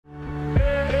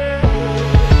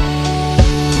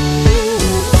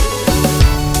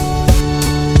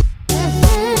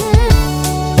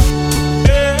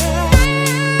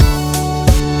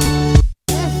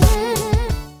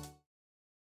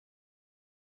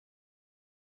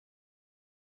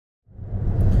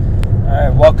All right,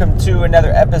 welcome to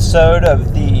another episode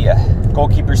of the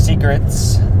Goalkeeper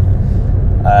Secrets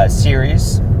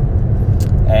series.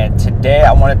 And today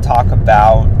I want to talk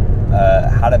about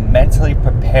how to mentally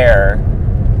prepare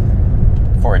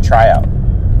for a tryout.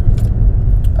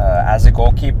 As a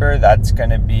goalkeeper, that's going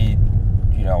to be,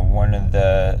 one of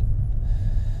the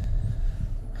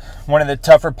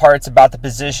tougher parts about the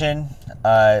position.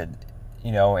 And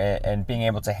being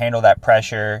able to handle that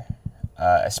pressure,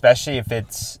 especially if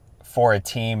it's for a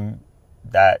team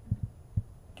that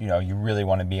you really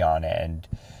want to be on, and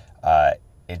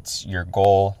it's your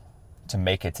goal to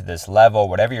make it to this level,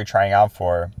 whatever you're trying out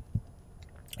for.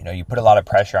 You put a lot of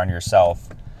pressure on yourself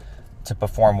to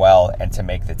perform well and to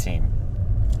make the team,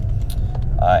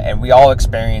 and we all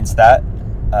experience that.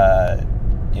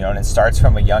 And it starts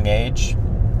from a young age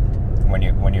when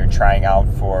you're trying out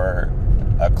for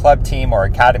a club team or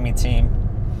academy team.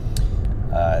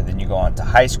 Then you go on to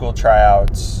high school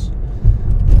tryouts.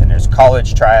 Then there's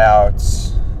college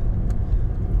tryouts,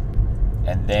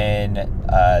 and then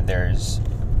there's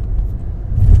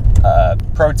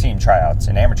pro team tryouts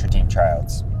and amateur team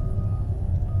tryouts.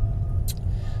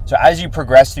 So as you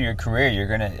progress through your career, you're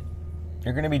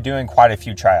gonna be doing quite a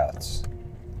few tryouts,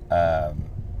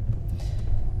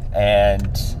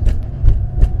 and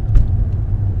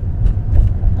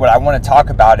what I want to talk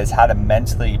about is how to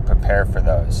mentally prepare for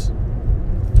those.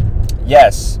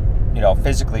 Yes,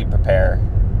 physically prepare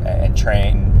and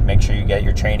train. Make sure you get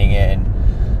your training in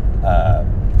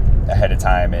ahead of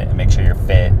time and make sure you're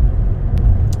fit.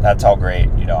 That's all great.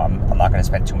 I'm not going to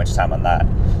spend too much time on that.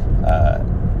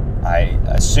 I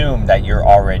assume that you're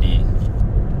already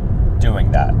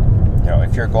doing that.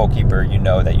 If you're a goalkeeper, you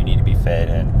know that you need to be fit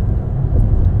and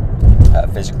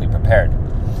physically prepared.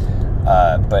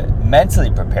 But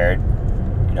mentally prepared,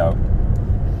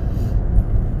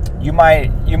 you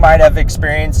might have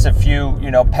experienced a few,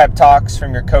 pep talks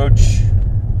from your coach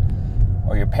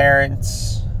or your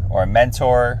parents or a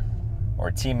mentor or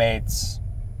teammates,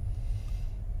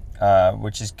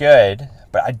 which is good,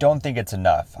 but I don't think it's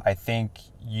enough. I think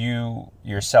you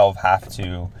yourself have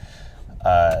to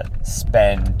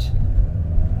spend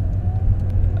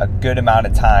a good amount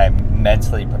of time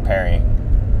mentally preparing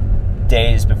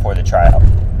days before the tryout,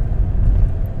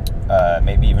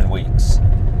 maybe even weeks.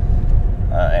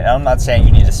 And I'm not saying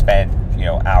you need to spend,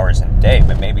 hours in a day,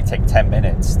 but maybe take 10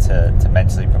 minutes to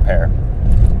mentally prepare.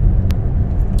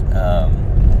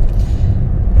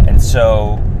 And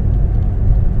so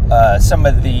some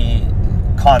of the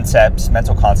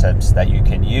mental concepts that you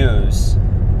can use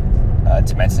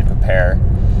to mentally prepare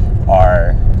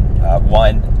are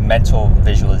one, mental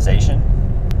visualization,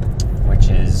 which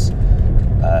is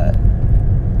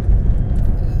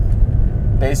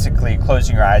basically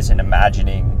closing your eyes and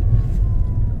imagining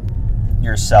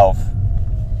yourself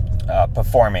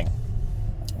performing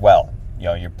well.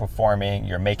 You're performing,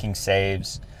 you're making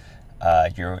saves,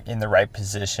 you're in the right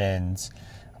positions,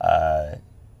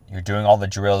 you're doing all the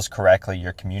drills correctly,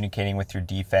 you're communicating with your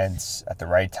defense at the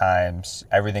right times,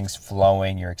 everything's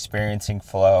flowing, you're experiencing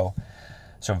flow.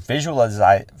 So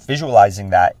visualizing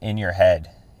that in your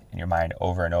head, in your mind,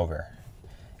 over and over.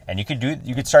 And you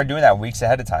could start doing that weeks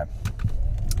ahead of time.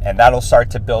 And that'll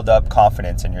start to build up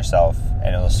confidence in yourself,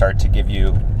 and it'll start to give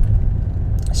you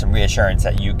some reassurance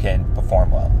that you can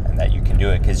perform well and that you can do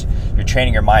it, because you're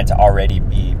training your mind to already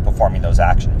be performing those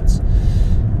actions.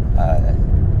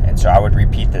 And so I would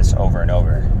repeat this over and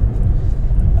over.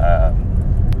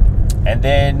 And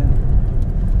then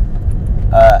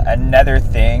another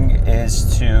thing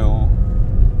is to,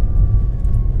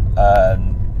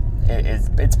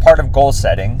 it's part of goal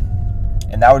setting,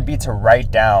 and that would be to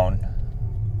write down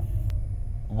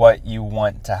what you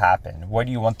want to happen. What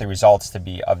do you want the results to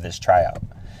be of this tryout?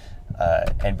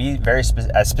 And be very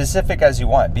as specific as you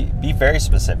want. Be very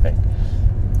specific.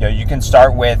 You can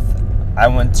start with, I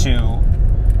want to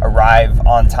arrive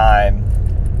on time,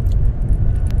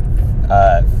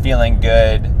 feeling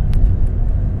good,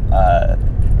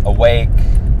 awake,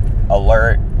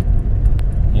 alert.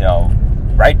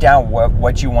 Write down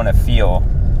what you want to feel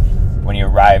when you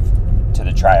arrive to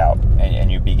the tryout and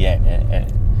you begin,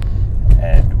 and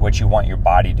what you want your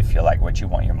body to feel like, what you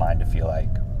want your mind to feel like.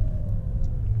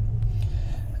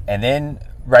 And then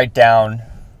write down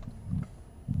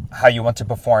how you want to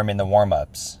perform in the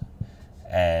warm-ups,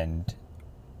 and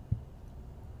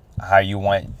how you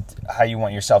want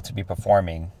yourself to be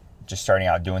performing, just starting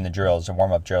out doing the drills, the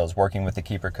warm-up drills, working with the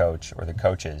keeper coach or the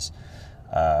coaches.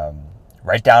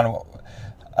 Write down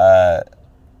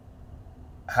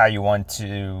how you want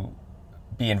to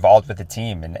be involved with the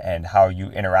team, and how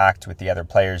you interact with the other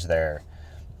players there.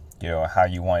 How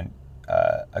you want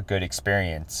a good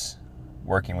experience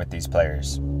working with these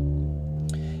players.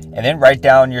 And then write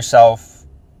down yourself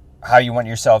how you want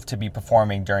yourself to be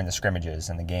performing during the scrimmages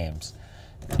and the games.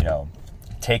 You know,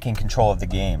 taking control of the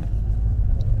game.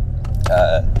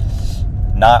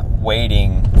 Not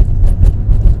waiting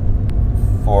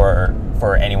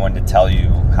for anyone to tell you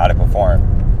how to perform.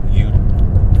 You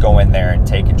go in there and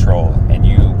take control, and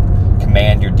you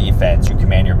command your defense, you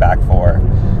command your back four,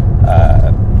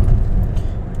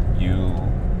 you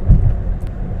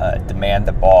demand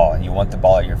the ball, you want the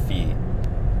ball at your feet,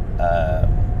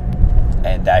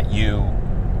 and that you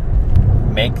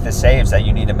make the saves that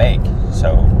you need to make.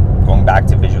 So going back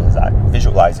to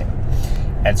visualizing.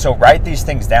 And so write these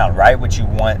things down. Write what you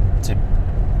want to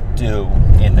do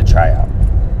in the tryout.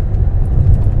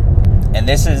 And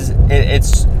this is,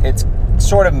 it's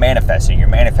sort of manifesting. You're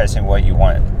manifesting what you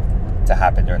want to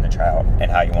happen during the tryout and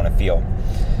how you want to feel.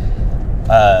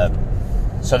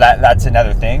 So that's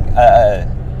another thing.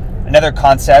 Another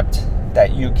concept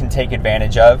that you can take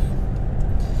advantage of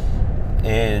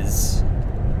is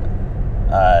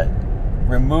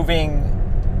removing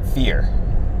fear.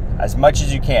 As much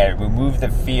as you can, remove the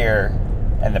fear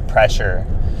and the pressure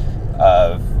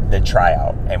of the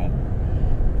tryout.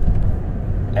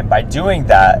 And by doing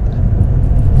that,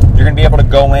 you're going to be able to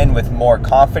go in with more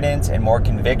confidence and more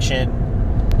conviction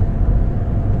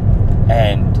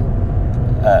and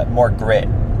more grit.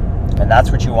 And that's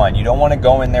what you want. You don't want to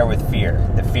go in there with fear.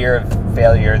 The fear of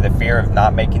failure, the fear of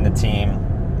not making the team,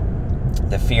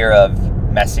 the fear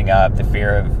of messing up, the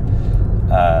fear of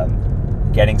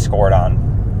getting scored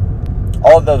on.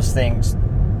 All of those things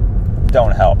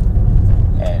don't help,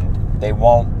 and they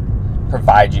won't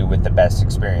provide you with the best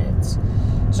experience.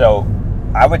 So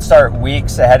I would start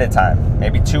weeks ahead of time,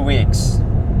 maybe 2 weeks.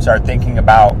 Start thinking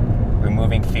about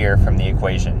removing fear from the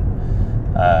equation.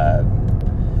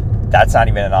 That's not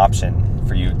even an option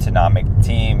for you to not make the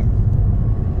team.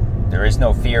 There is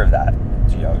no fear of that.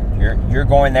 You know, you're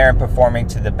going there and performing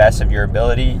to the best of your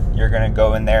ability. You're going to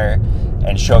go in there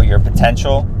and show your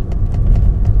potential.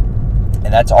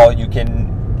 And that's all you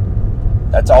can.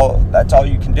 That's all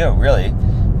you can do, really,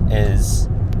 is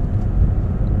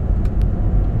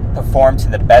perform to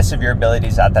the best of your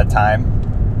abilities at that time,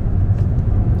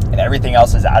 and everything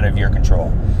else is out of your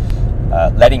control.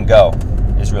 Letting go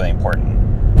is really important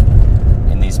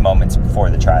in these moments before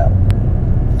the trial.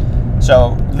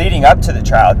 So, leading up to the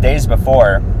trial, days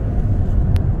before,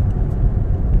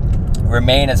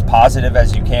 remain as positive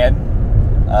as you can.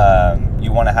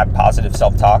 You want to have positive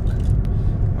self-talk,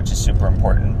 which is super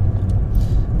important.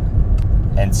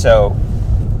 And so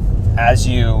as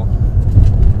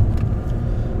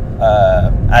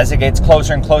it gets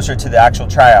closer and closer to the actual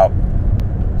tryout,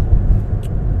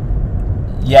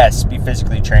 yes, be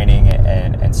physically training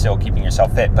and still keeping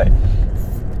yourself fit, but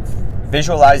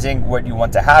visualizing what you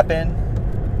want to happen,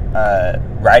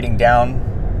 writing down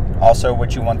also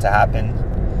what you want to happen,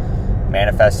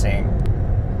 manifesting,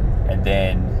 and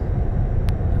then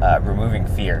removing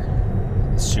fear.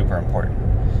 Super important.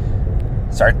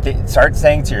 Start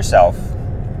saying to yourself,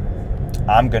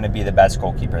 I'm going to be the best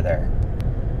goalkeeper there.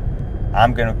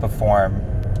 I'm going to perform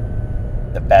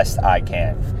the best I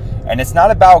can. And it's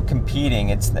not about competing.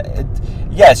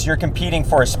 Yes, you're competing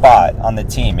for a spot on the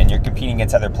team and you're competing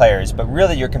against other players, but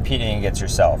really you're competing against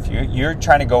yourself. You're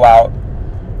trying to go out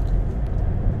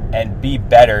and be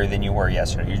better than you were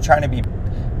yesterday. You're trying to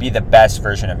be the best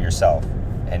version of yourself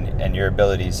and your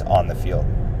abilities on the field.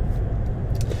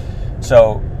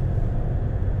 So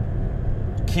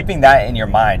keeping that in your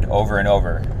mind over and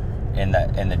over in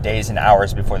the days and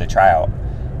hours before the tryout,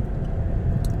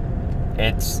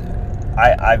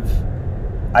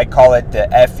 I call it the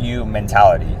FU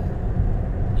mentality.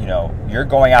 You know, you're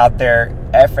going out there,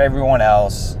 F everyone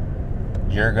else,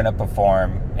 you're going to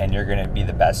perform, and you're going to be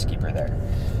the best keeper there.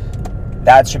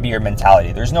 That should be your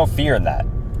mentality. There's no fear in that.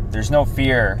 There's no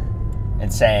fear in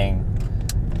saying,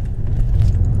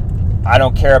 I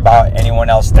don't care about anyone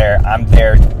else there. I'm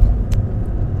there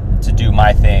to do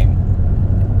my thing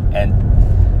and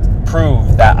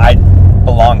prove that I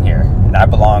belong here and I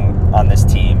belong on this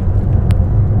team,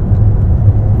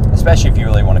 especially if you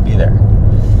really want to be there.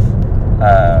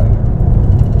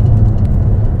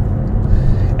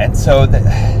 And so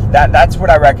that's what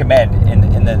I recommend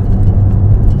in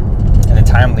the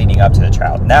time leading up to the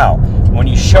tryout. Now, when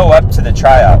you show up to the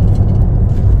tryout,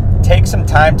 take some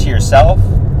time to yourself.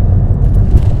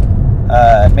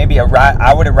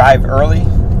 I would arrive early,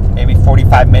 maybe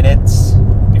 45 minutes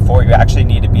before you actually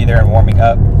need to be there and warming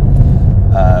up.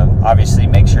 Obviously,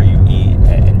 make sure you eat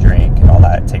and drink and all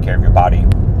that. Take care of your body.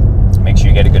 Make sure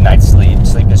you get a good night's sleep.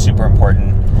 Sleep is super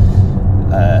important.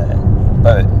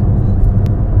 But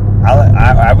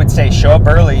I would I'd say show up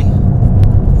early,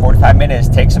 45 minutes,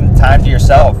 take some time to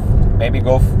yourself. Maybe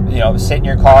go, sit in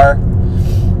your car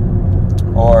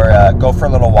or go for a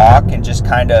little walk and just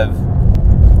kind of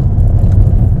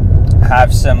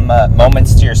have some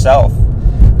moments to yourself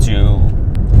to,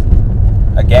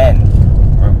 again,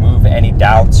 remove any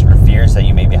doubts or fears that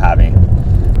you may be having,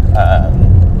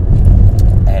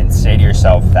 and say to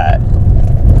yourself that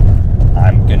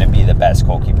I'm going to be the best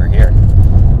goalkeeper here.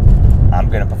 I'm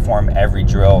going to perform every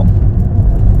drill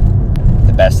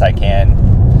the best I can.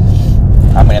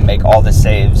 I'm going to make all the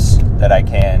saves that I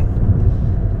can.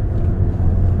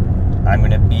 I'm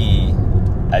going to be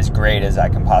as great as I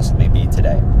can possibly be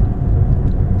today.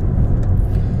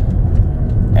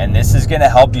 And this is going to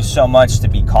help you so much to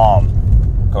be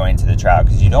calm going into the tryout,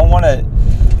 because you don't want to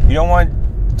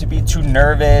be too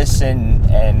nervous and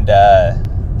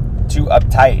too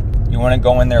uptight. You want to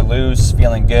go in there loose,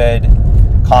 feeling good,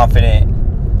 confident,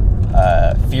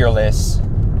 fearless,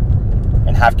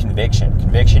 and have conviction.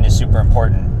 Conviction is super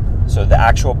important. So the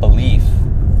actual belief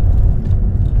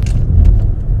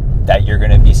that you're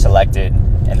going to be selected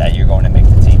and that you're going to make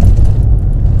the team.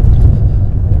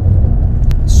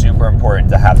 Super important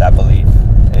to have that belief.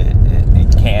 You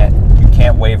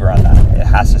can't waver on that. It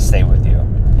has to stay with you.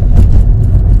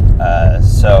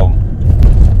 So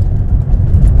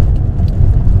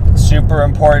super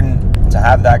important to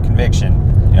have that conviction.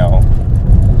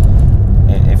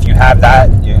 If you have that,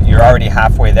 you're already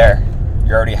halfway there.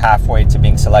 You're already halfway to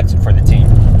being selected for the team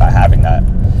by having that.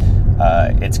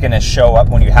 It's going to show up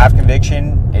when you have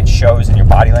conviction. It shows in your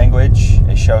body language.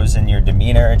 It shows in your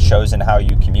demeanor. It shows in how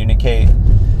you communicate.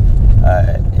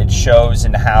 It shows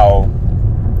in how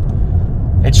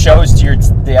it shows to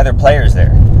the other players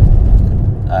there,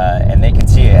 and they can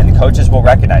see it, and the coaches will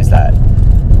recognize that,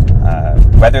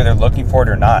 whether they're looking for it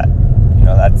or not.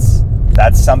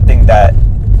 That's something that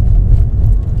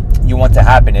you want to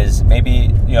happen. Is maybe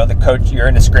the coach, you're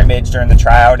in a scrimmage during the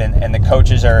tryout, and the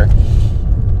coaches are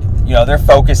they're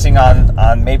focusing on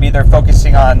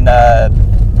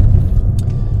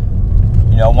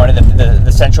one of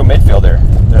the central midfielder.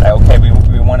 They're like, okay,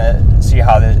 we want to see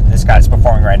how this guy's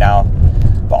performing right now.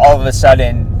 But all of a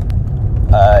sudden,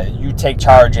 you take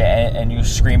charge and you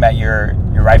scream at your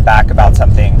right back about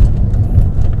something.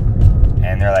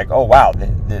 And they're like, oh, wow,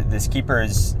 this keeper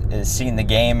is seeing the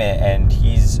game and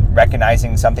he's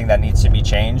recognizing something that needs to be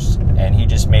changed. And he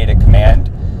just made a command.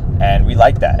 And we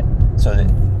like that. So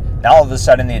that now all of a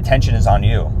sudden the attention is on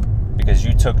you because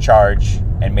you took charge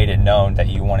and made it known that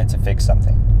you wanted to fix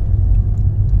something.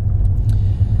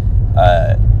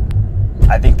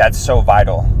 I think that's so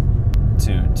vital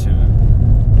to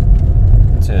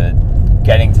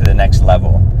getting to the next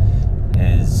level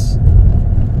is,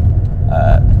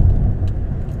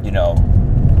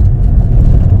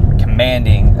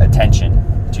 commanding attention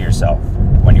to yourself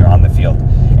when you're on the field.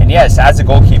 And yes, as a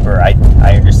goalkeeper, I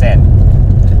understand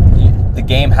the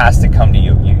game has to come to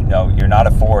you. You're not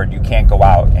a forward. You can't go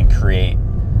out and create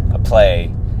a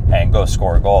play and go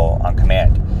score a goal on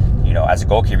command. As a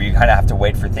goalkeeper, you kind of have to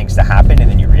wait for things to happen and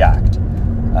then you react.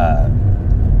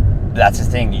 That's the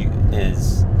thing.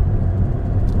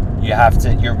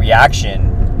 Your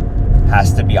reaction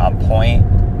has to be on point.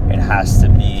 It has to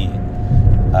be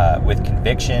with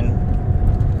conviction,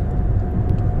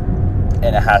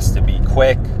 and it has to be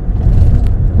quick.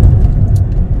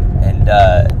 And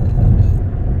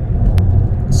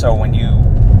so when you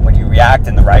react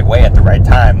in the right way at the right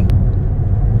time,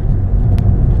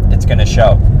 it's going to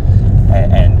show,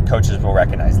 and coaches will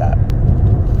recognize that.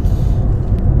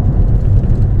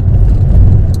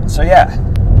 So yeah,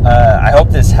 I hope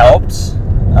this helps.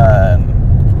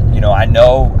 I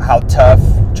know how tough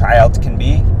tryouts can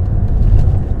be.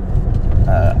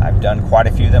 I've done quite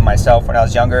a few of them myself when I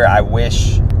was younger. I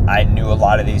wish I knew a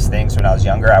lot of these things when I was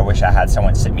younger. I wish I had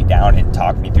someone sit me down and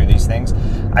talk me through these things.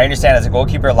 I understand as a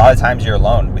goalkeeper, a lot of times you're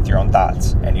alone with your own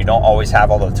thoughts, and you don't always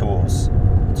have all the tools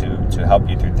to help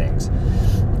you through things.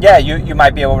 Yeah, you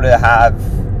might be able to have,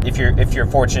 if you're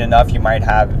fortunate enough, you might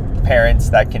have parents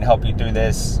that can help you through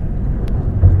this,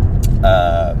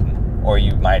 or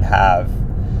you might have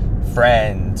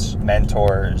friends,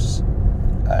 mentors,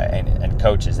 and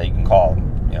coaches that you can call.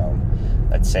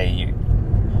 Let's say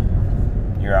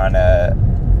you're on a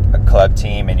club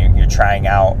team and you're trying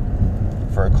out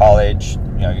for a college.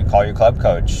 You call your club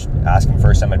coach, ask him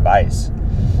for some advice.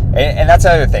 And that's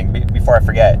another thing, before I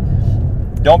forget,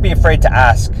 don't be afraid to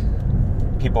ask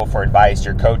people for advice,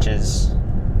 your coaches,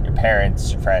 your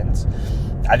parents, your friends.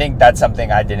 I think that's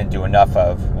something I didn't do enough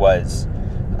of, was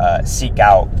seek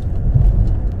out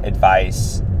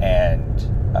advice and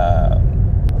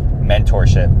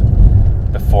mentorship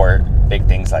before big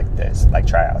things like this, like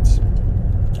tryouts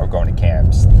or going to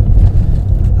camps.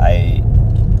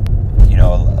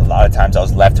 A lot of times I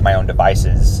was left to my own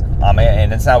devices,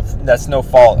 and that's no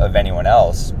fault of anyone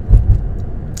else.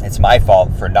 It's my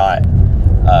fault for not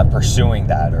pursuing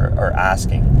that or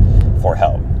asking for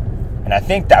help. And I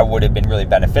think that would have been really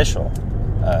beneficial,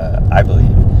 I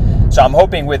believe. So I'm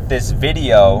hoping with this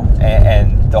video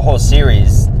and the whole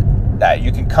series that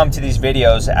you can come to these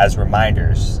videos as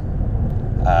reminders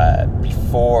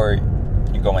before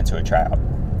you go into a tryout.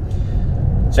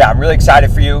 So yeah, I'm really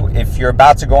excited for you. If you're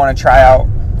about to go on a tryout,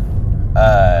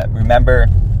 remember,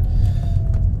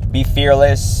 be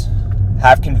fearless,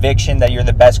 have conviction that you're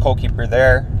the best goalkeeper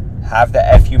there, have the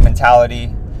FU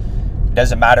mentality. It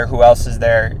doesn't matter who else is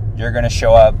there, you're going to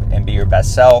show up and be your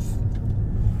best self.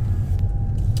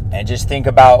 And just think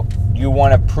about, you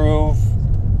want to prove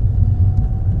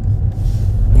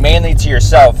mainly to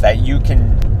yourself that you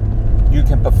can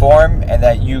perform and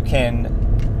that you can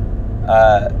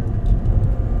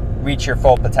reach your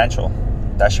full potential.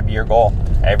 That should be your goal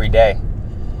every day.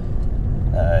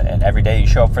 And every day you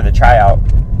show up for the tryout,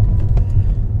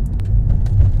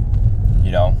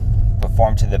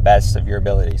 perform to the best of your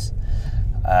abilities.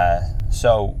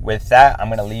 So with that, I'm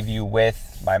going to leave you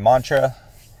with my mantra: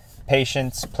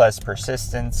 patience plus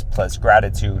persistence plus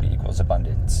gratitude equals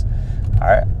abundance. All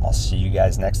right, I'll see you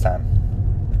guys next time.